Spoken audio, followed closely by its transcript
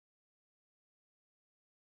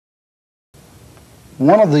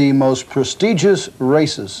One of the most prestigious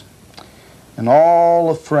races in all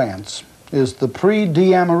of France is the Prix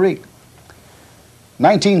d'Amérique.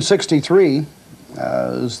 1963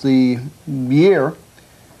 is the year,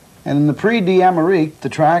 and in the Prix d'Amérique, the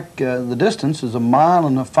track, the distance is 1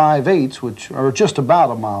 5/8 miles, which are just about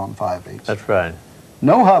 1 5/8 miles. That's right.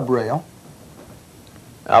 No hub rail.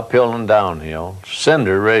 Uphill and downhill,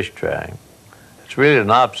 cinder racetrack. It's really an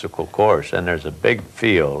obstacle course, and there's a big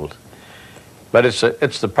field. But it's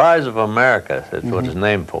the prize of America, that's what it's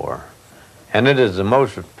named for. And it is the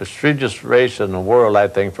most prestigious race in the world, I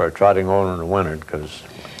think, for a trotting owner in the winter, because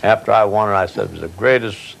after I won it, I said it was the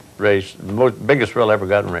greatest race, the biggest thrill I ever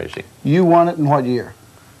got in racing. You won it in what year?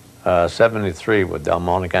 73 with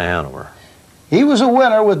Delmonico Hanover. He was a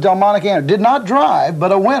winner with Delmonico Hanover. Did not drive,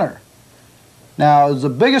 but a winner. Now, it was the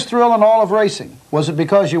biggest thrill in all of racing. Was it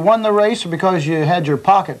because you won the race or because you had your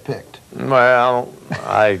pocket picked? Well,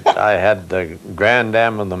 I had the grand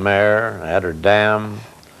dam of the mare. I had her dam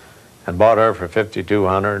and bought her for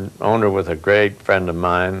 $5,200. Owned her with a great friend of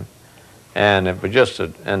mine, and it was just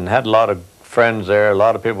and had a lot of friends there. A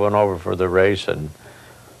lot of people went over for the race, and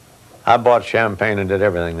I bought champagne and did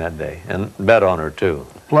everything that day, and bet on her too.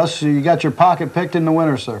 Plus, you got your pocket picked in the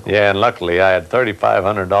winner's circle. Yeah, and luckily I had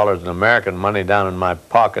 $3,500 in American money down in my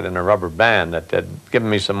pocket in a rubber band that had given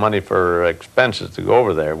me some money for expenses to go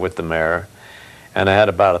over there with the mare. And I had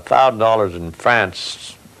about $1,000 in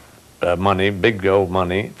France money, big old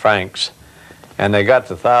money, francs. And they got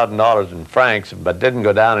the $1,000 in francs, but didn't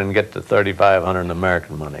go down and get the $3,500 in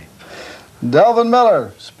American money. Delvin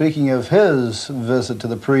Miller, speaking of his visit to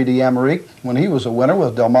the Prix d'Amérique when he was a winner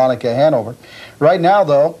with Delmonico Hanover. Right now,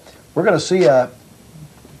 though, we're going to see a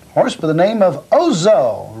horse by the name of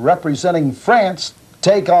OZO representing France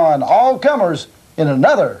take on all comers in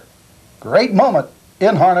another great moment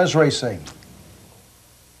in harness racing.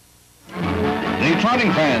 The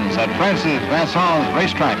trotting fans at France's Vincennes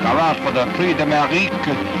racetrack are out for the Prix d'Amérique,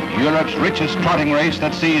 Europe's richest trotting race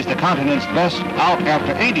that sees the continent's best out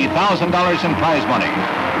after $80,000 in prize money.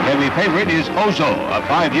 Heavy favorite is OZO, a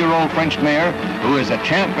 5-year-old French mare who is a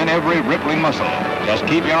champ in every rippling muscle. Just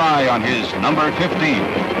keep your eye on his number 15.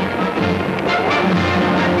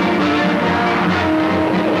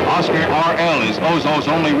 Oscar RL is OZO's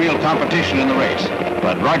only real competition in the race.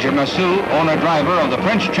 But Roger Massue, owner-driver of the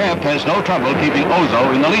French champ, has no trouble keeping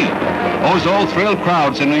OZO in the lead. OZO thrilled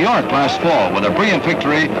crowds in New York last fall with a brilliant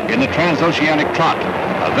victory in the transoceanic trot.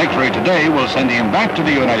 A victory today will send him back to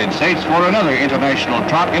the United States for another international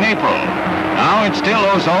trot in April. Now it's still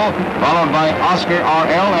OZO, followed by Oscar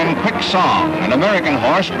RL and Quick Song, an American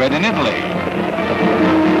horse bred in Italy.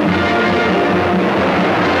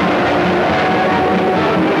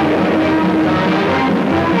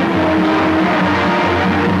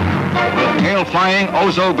 Flying,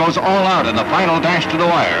 OZO goes all out in the final dash to the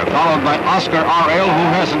wire, followed by Oscar RL, who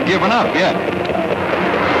hasn't given up yet.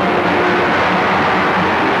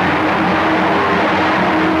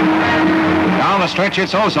 Down the stretch,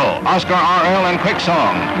 it's OZO, Oscar RL, and Quick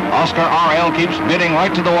Song. Oscar RL keeps bidding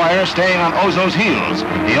right to the wire, staying on OZO's heels.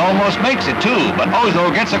 He almost makes it, too, but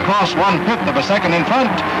OZO gets across 1/5 of a second in front.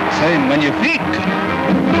 C'est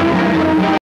magnifique.